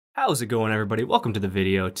How's it going, everybody? Welcome to the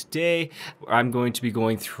video. Today, I'm going to be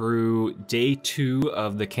going through day 2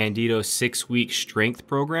 of the Candito 6-week strength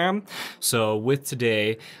program. So with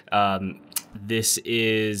today, this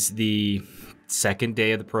is the second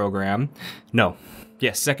day of the program.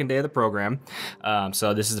 Second day of the program.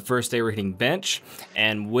 So this is the first day we're hitting bench.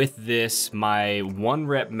 And with this, my 1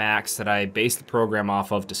 rep max that I base the program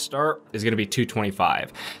off of to start is gonna be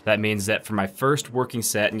 225. That means that for my first working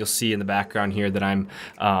set, and you'll see in the background here that I'm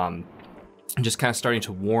just kind of starting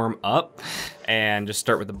to warm up and just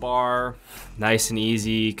start with the bar, nice and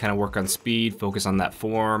easy, kind of work on speed, focus on that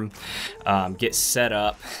form, get set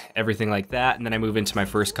up, everything like that. And then I move into my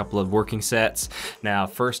first couple of working sets. Now,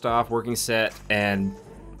 first off, working set, and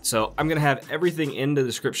so I'm gonna have everything in the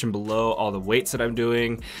description below, all the weights that I'm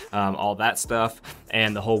doing, all that stuff,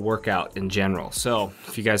 and the whole workout in general. So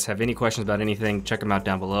if you guys have any questions about anything, check them out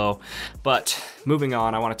down below. But moving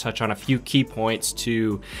on, I wanna touch on a few key points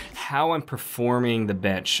to how I'm performing the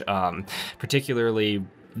bench, particularly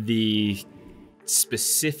the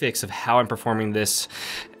specifics of how I'm performing this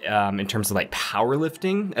in terms of like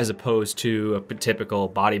powerlifting as opposed to a typical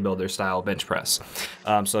bodybuilder style bench press.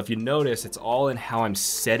 So if you notice, it's all in how I'm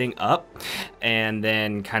setting up and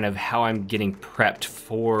then kind of how I'm getting prepped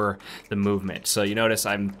for the movement. So you notice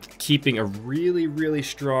I'm keeping a really, really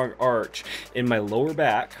strong arch in my lower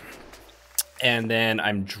back, and then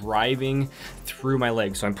I'm driving through my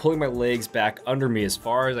legs. So I'm pulling my legs back under me as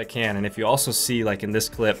far as I can. And if you also see, like in this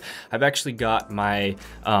clip, I've actually got my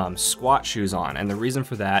squat shoes on. And the reason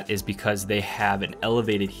for that is because they have an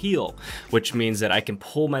elevated heel, which means that I can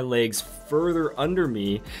pull my legs further under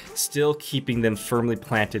me, still keeping them firmly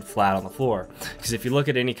planted flat on the floor. Because if you look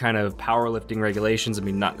at any kind of powerlifting regulations, I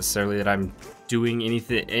mean, not necessarily that I'm doing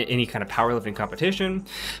any kind of powerlifting competition,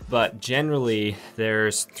 but generally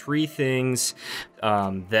there's 3 things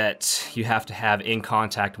that you have to have in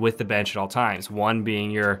contact with the bench at all times. 1 being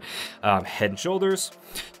your head and shoulders,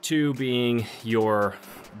 2 being your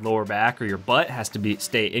lower back or your butt has to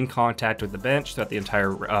stay in contact with the bench throughout the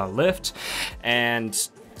entire lift, and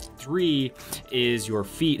 3 is your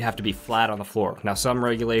feet have to be flat on the floor. Now, some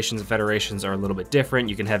regulations and federations are a little bit different.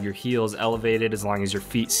 You can have your heels elevated as long as your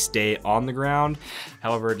feet stay on the ground.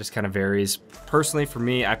 However, it just kind of varies. Personally, for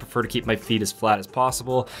me, I prefer to keep my feet as flat as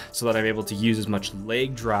possible so that I'm able to use as much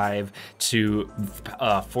leg drive to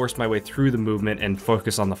force my way through the movement and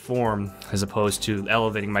focus on the form as opposed to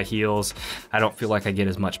elevating my heels. I don't feel like I get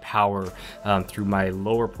as much power through my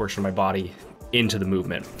lower portion of my body into the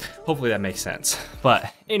movement. Hopefully that makes sense.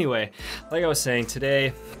 But anyway, like I was saying,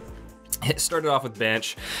 today it started off with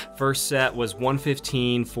bench. First set was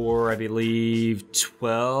 115 for, I believe,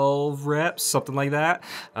 12 reps, something like that.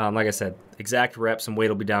 Like I said, exact reps and weight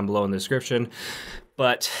will be down below in the description.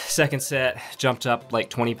 But second set jumped up like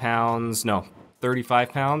 20 pounds, no,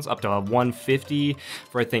 35 pounds, up to 150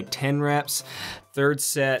 for I think 10 reps. Third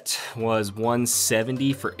set was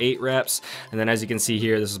 170 for 8 reps. And then as you can see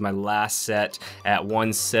here, this is my last set at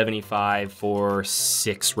 175 for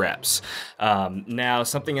 6 reps. Now,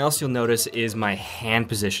 something else you'll notice is my hand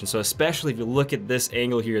position. So especially if you look at this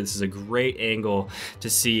angle here, this is a great angle to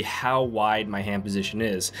see how wide my hand position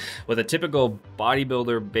is. With a typical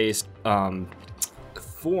bodybuilder based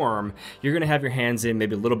form, you're gonna have your hands in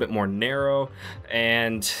maybe a little bit more narrow,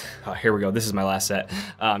 and here we go, this is my last set.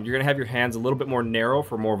 You're gonna have your hands a little bit more narrow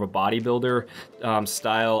for more of a bodybuilder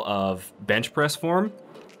style of bench press form.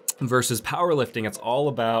 Versus powerlifting, it's all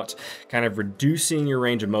about kind of reducing your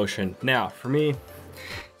range of motion. Now, for me,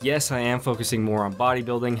 yes, I am focusing more on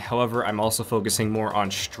bodybuilding. However, I'm also focusing more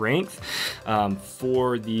on strength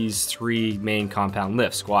for these 3 main compound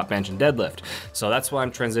lifts, squat, bench, and deadlift. So that's why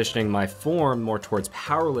I'm transitioning my form more towards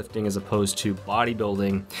powerlifting as opposed to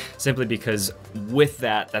bodybuilding, simply because with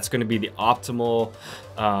that, that's gonna be the optimal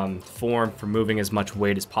form for moving as much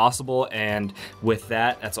weight as possible. And with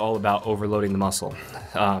that, that's all about overloading the muscle.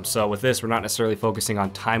 So with this, we're not necessarily focusing on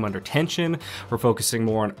time under tension. We're focusing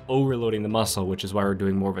more on overloading the muscle, which is why we're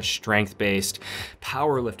doing more of a strength-based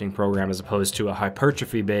powerlifting program as opposed to a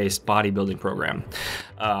hypertrophy-based bodybuilding program.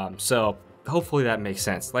 So hopefully that makes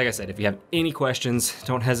sense. Like I said, if you have any questions,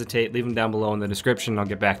 don't hesitate, leave them down below in the description. I'll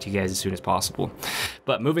get back to you guys as soon as possible.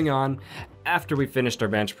 But moving on, after we finished our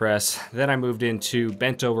bench press, then I moved into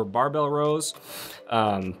bent over barbell rows.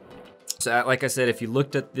 So like I said, if you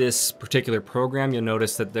looked at this particular program, you'll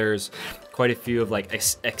notice that there's quite a few of like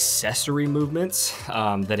accessory movements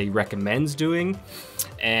that he recommends doing.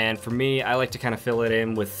 And for me, I like to kind of fill it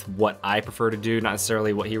in with what I prefer to do, not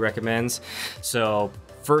necessarily what he recommends. So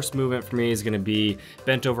first movement for me is going to be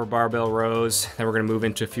bent over barbell rows. Then we're going to move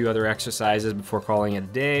into a few other exercises before calling it a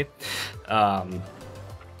day.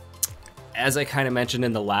 as I kind of mentioned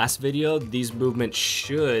in the last video, these movements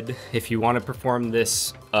should, if you want to perform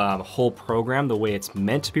this whole program the way it's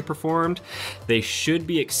meant to be performed, they should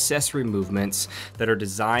be accessory movements that are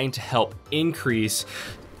designed to help increase,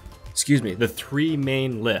 the 3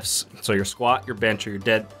 main lifts. So your squat, your bench, or your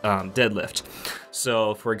deadlift.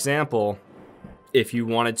 So for example, if you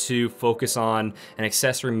wanted to focus on an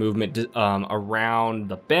accessory movement around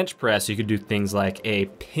the bench press, you could do things like a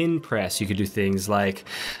pin press. You could do things like,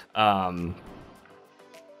 what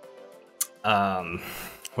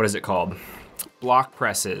is it called? Block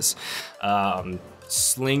presses,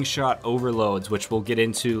 slingshot overloads, which we'll get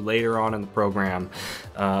into later on in the program.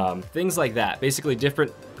 Things like that. Basically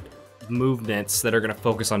different movements that are going to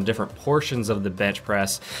focus on different portions of the bench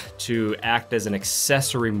press to act as an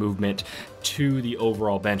accessory movement to the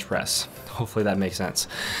overall bench press. Hopefully that makes sense.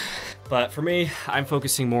 But for me, I'm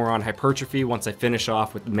focusing more on hypertrophy once I finish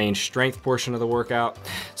off with the main strength portion of the workout.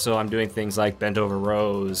 So I'm doing things like bent over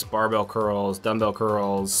rows, barbell curls, dumbbell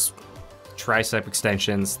curls, tricep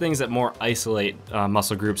extensions, things that more isolate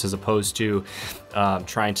muscle groups as opposed to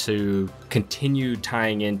trying to continue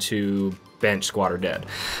tying into bench, squat, or dead.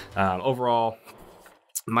 Overall,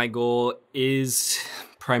 my goal is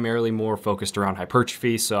primarily more focused around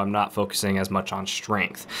hypertrophy, so I'm not focusing as much on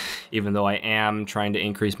strength, even though I am trying to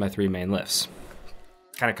increase my 3 main lifts.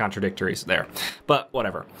 Kind of contradictory there, but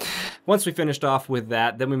whatever. Once we finished off with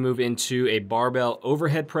that, then we move into a barbell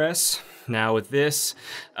overhead press. Now with this,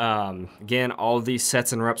 again, all of these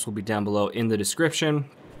sets and reps will be down below in the description.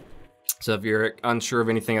 So if you're unsure of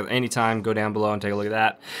anything at any time, go down below and take a look at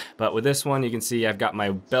that. But with this one, you can see I've got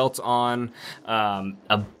my belt on.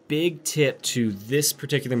 A big tip to this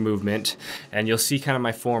particular movement, and you'll see kind of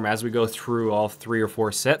my form as we go through all 3 or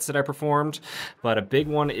 4 sets that I performed. But a big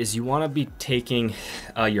one is you want to be taking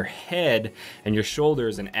your head and your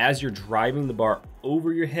shoulders, and as you're driving the bar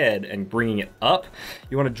over your head and bringing it up,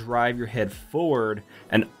 you want to drive your head forward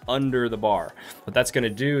and under the bar. What that's going to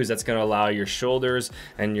do is that's going to allow your shoulders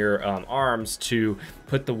and your arms to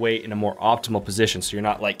put the weight in a more optimal position. So you're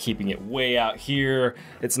not like keeping it way out here.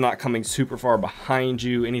 It's not coming super far behind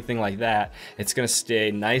you, anything like that. It's going to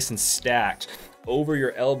stay nice and stacked over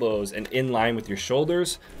your elbows and in line with your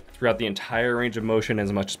shoulders throughout the entire range of motion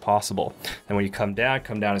as much as possible. And when you come down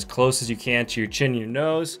as close as you can to your chin and your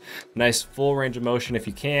nose. Nice full range of motion if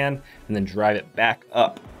you can, and then drive it back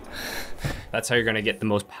up. That's how you're gonna get the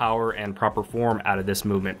most power and proper form out of this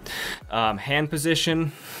movement. Hand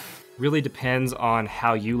position really depends on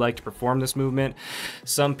how you like to perform this movement.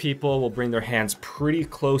 Some people will bring their hands pretty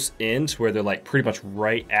close in to where they're like pretty much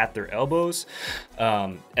right at their elbows.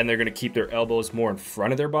 And they're gonna keep their elbows more in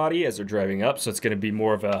front of their body as they're driving up. So it's gonna be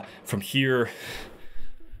more of a from here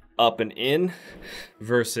up and in,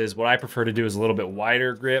 versus what I prefer to do is a little bit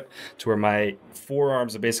wider grip to where my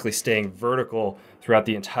forearms are basically staying vertical throughout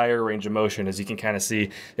the entire range of motion. As you can kind of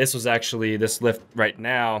see, this lift right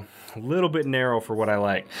now, a little bit narrow for what I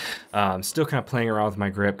like. Still kind of playing around with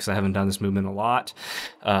my grip because I haven't done this movement a lot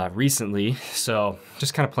recently. So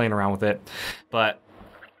just kind of playing around with it. But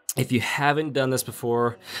if you haven't done this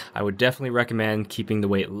before, I would definitely recommend keeping the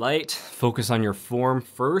weight light, focus on your form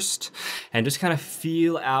first, and just kind of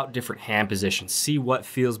feel out different hand positions. See what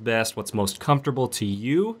feels best, what's most comfortable to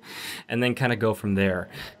you, and then kind of go from there.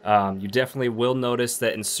 You definitely will notice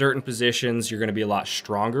that in certain positions, you're gonna be a lot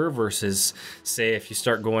stronger versus, say, if you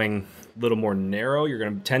start going a little more narrow, you're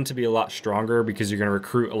gonna tend to be a lot stronger because you're gonna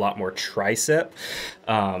recruit a lot more tricep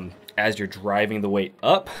as you're driving the weight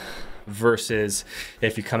up. Versus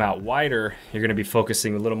if you come out wider, you're going to be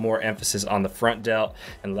focusing a little more emphasis on the front delt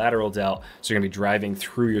and lateral delt. So you're going to be driving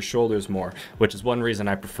through your shoulders more, which is one reason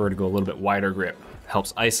I prefer to go a little bit wider grip.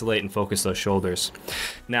 Helps isolate and focus those shoulders.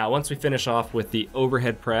 Now, once we finish off with the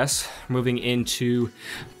overhead press, moving into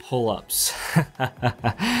pull-ups.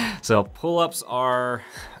 So pull-ups are,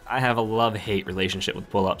 I have a love-hate relationship with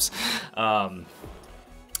pull-ups.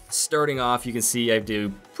 Starting off, you can see I do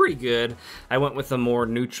pretty good. I went with a more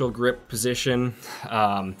neutral grip position.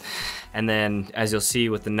 And then, as you'll see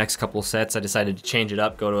with the next couple sets, I decided to change it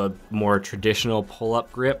up, go to a more traditional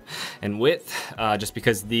pull-up grip and width, just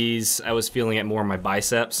because these, I was feeling it more in my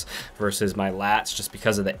biceps versus my lats, just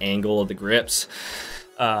because of the angle of the grips.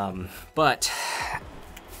 But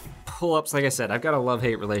pull-ups, like I said, I've got a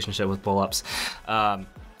love-hate relationship with pull-ups.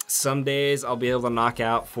 Some days I'll be able to knock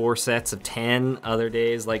out 4 sets of 10. Other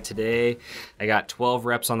days, like today, I got 12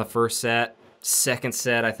 reps on the first set. Second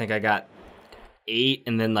set, I think I got 8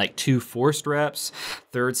 and then like 2 forced reps.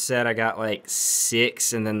 Third set, I got like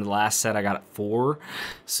 6, and then the last set I got 4.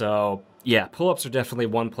 So yeah, pull-ups are definitely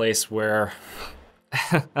one place where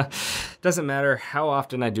doesn't matter how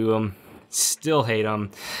often I do them. Still hate them,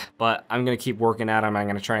 but I'm going to keep working at them. I'm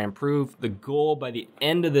going to try and improve. The goal by the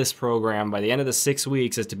end of this program, by the end of the 6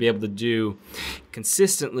 weeks, is to be able to do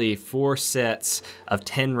consistently 4 sets of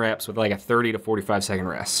 10 reps with like a 30 to 45 second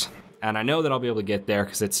rest. And I know that I'll be able to get there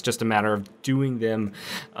because it's just a matter of doing them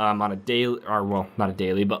on a daily, or well, not a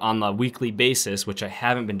daily, but on a weekly basis, which I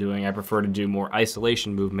haven't been doing. I prefer to do more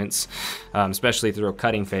isolation movements, especially through a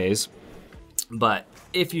cutting phase. But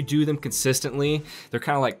if you do them consistently, they're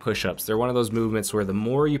kind of like push-ups. They're one of those movements where the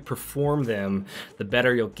more you perform them, the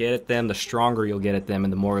better you'll get at them, the stronger you'll get at them,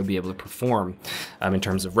 and the more you'll be able to perform in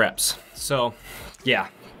terms of reps. So yeah,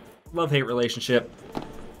 love-hate relationship.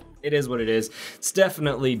 It is what it is. It's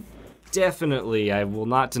definitely, I will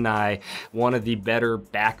not deny, one of the better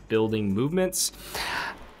back building movements.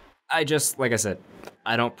 Like I said,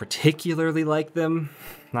 I don't particularly like them,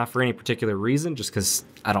 not for any particular reason, just because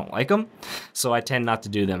I don't like them. So I tend not to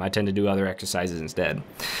do them. I tend to do other exercises instead.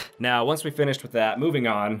 Now, once we finished with that, moving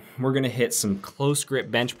on, we're gonna hit some close grip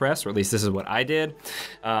bench press, or at least this is what I did.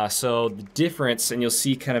 So the difference, and you'll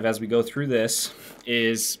see kind of as we go through this,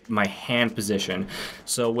 is my hand position.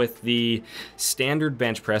 So with the standard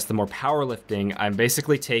bench press, the more powerlifting, I'm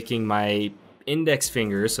basically taking my index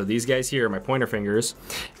fingers, so these guys here are my pointer fingers,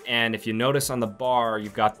 and if you notice on the bar,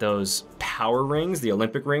 you've got those power rings, the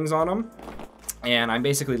Olympic rings on them, and I'm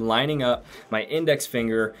basically lining up my index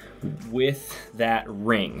finger with that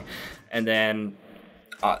ring, and then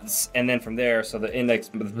from there, so the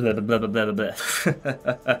index, on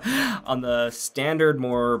the standard,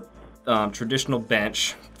 more traditional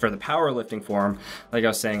bench for the powerlifting form, like I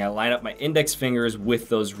was saying, I line up my index fingers with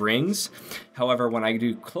those rings. However, when I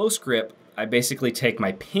do close grip, I basically take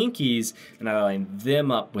my pinkies and I line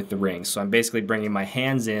them up with the rings. So I'm basically bringing my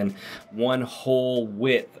hands in one whole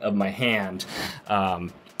width of my hand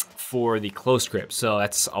for the close grip. So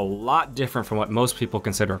that's a lot different from what most people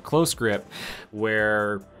consider a close grip,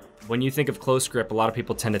 where when you think of close grip, a lot of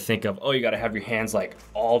people tend to think of, oh, you got to have your hands like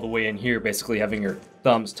all the way in here, basically having your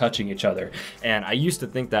thumbs touching each other. And I used to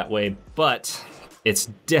think that way, but it's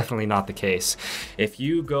definitely not the case. If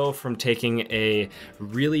you go from taking a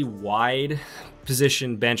really wide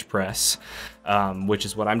position bench press, which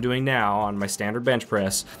is what I'm doing now on my standard bench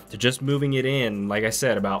press, to just moving it in, like I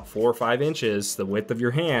said, about 4 or 5 inches, the width of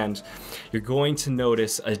your hand, you're going to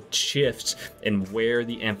notice a shift in where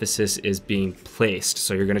the emphasis is being placed.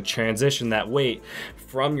 So you're going to transition that weight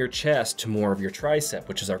from your chest to more of your tricep,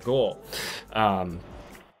 which is our goal.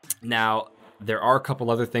 Now, there are a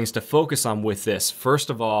couple other things to focus on with this.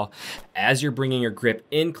 First of all, as you're bringing your grip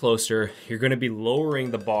in closer, you're going to be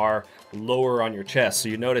lowering the bar lower on your chest. So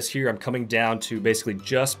you notice here I'm coming down to basically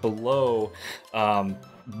just below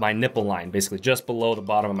my nipple line, basically just below the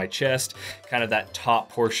bottom of my chest, kind of that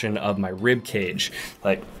top portion of my rib cage.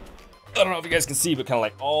 Like, I don't know if you guys can see, but kind of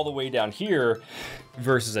like all the way down here,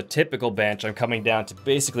 versus a typical bench, I'm coming down to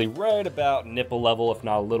basically right about nipple level, if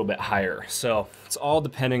not a little bit higher. So it's all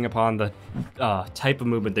depending upon the type of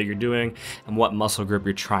movement that you're doing and what muscle group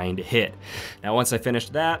you're trying to hit. Now, once I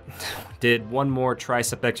finished that, did one more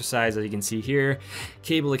tricep exercise, as you can see here,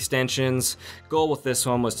 cable extensions. Goal with this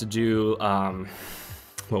one was to do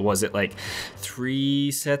what was it, like 3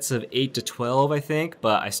 sets of 8 to 12, I think,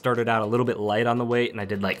 but I started out a little bit light on the weight and I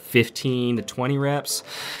did like 15 to 20 reps.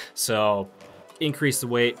 So increase the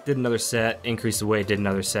weight, did another set, increase the weight, did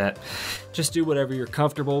another set. Just do whatever you're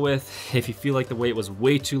comfortable with. If you feel like the weight was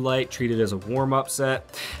way too light, treat it as a warm-up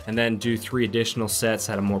set, and then do 3 additional sets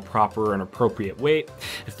at a more proper and appropriate weight.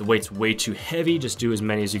 If the weight's way too heavy, just do as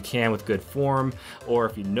many as you can with good form, or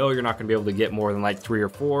if you know you're not gonna be able to get more than like 3 or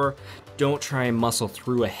 4, don't try and muscle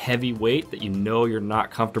through a heavy weight that you know you're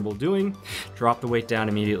not comfortable doing. Drop the weight down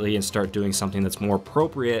immediately and start doing something that's more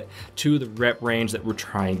appropriate to the rep range that we're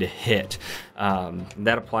trying to hit.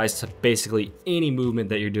 That applies to basically any movement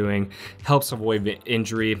that you're doing. Helps avoid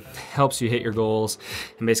injury, helps you hit your goals,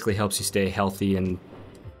 and basically helps you stay healthy and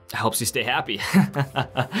helps you stay happy.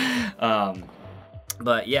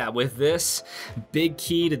 But yeah, with this, big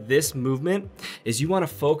key to this movement is you want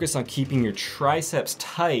to focus on keeping your triceps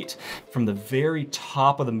tight from the very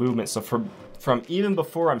top of the movement. So from even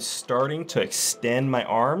before I'm starting to extend my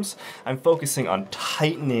arms, I'm focusing on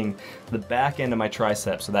tightening the back end of my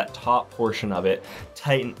tricep, so that top portion of it,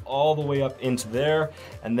 tighten all the way up into there,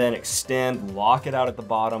 and then extend, lock it out at the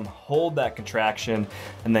bottom, hold that contraction,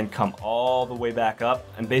 and then come all the way back up.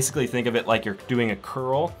 And basically think of it like you're doing a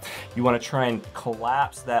curl. You want to try and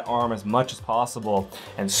collapse that arm as much as possible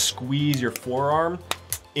and squeeze your forearm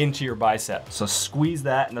into your bicep. So squeeze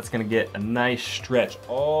that, and that's gonna get a nice stretch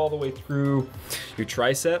all the way through your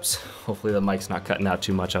triceps. Hopefully the mic's not cutting out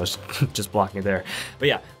too much. I was just blocking it there. But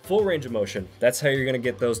yeah, full range of motion. That's how you're gonna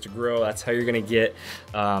get those to grow. That's how you're gonna get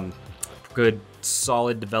good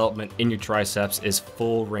solid development in your triceps, is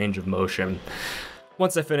full range of motion.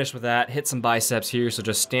 Once I finish with that, hit some biceps here. So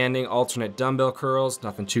just standing alternate dumbbell curls,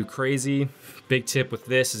 nothing too crazy. Big tip with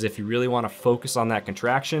this is if you really wanna focus on that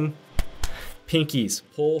contraction, pinkies,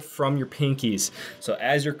 pull from your pinkies. So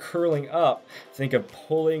as you're curling up, think of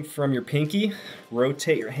pulling from your pinky,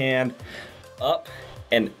 rotate your hand up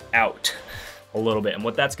and out a little bit. And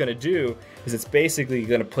what that's gonna do is it's basically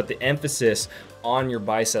gonna put the emphasis on your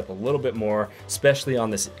bicep a little bit more, especially on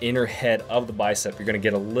this inner head of the bicep. You're gonna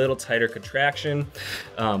get a little tighter contraction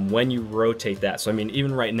when you rotate that. So I mean,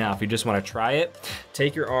 even right now, if you just wanna try it,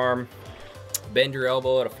 take your arm, bend your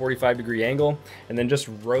elbow at a 45-degree angle, and then just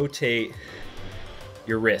rotate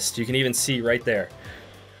your wrist. You can even see right there.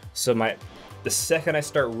 So the second I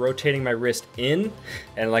start rotating my wrist in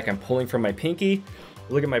and like I'm pulling from my pinky,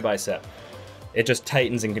 look at my bicep. It just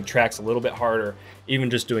tightens and contracts a little bit harder, even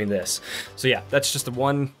just doing this. So yeah, that's just the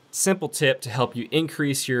one simple tip to help you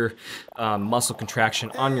increase your muscle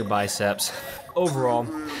contraction on your biceps. Overall,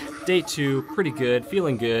 day 2, pretty good,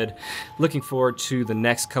 feeling good. Looking forward to the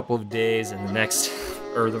next couple of days and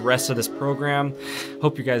the rest of this program.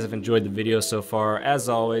 Hope you guys have enjoyed the video so far. As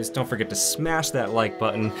always, don't forget to smash that like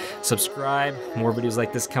button, subscribe, more videos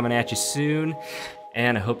like this coming at you soon,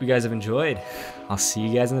 and I hope you guys have enjoyed. I'll see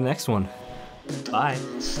you guys in the next one. Bye.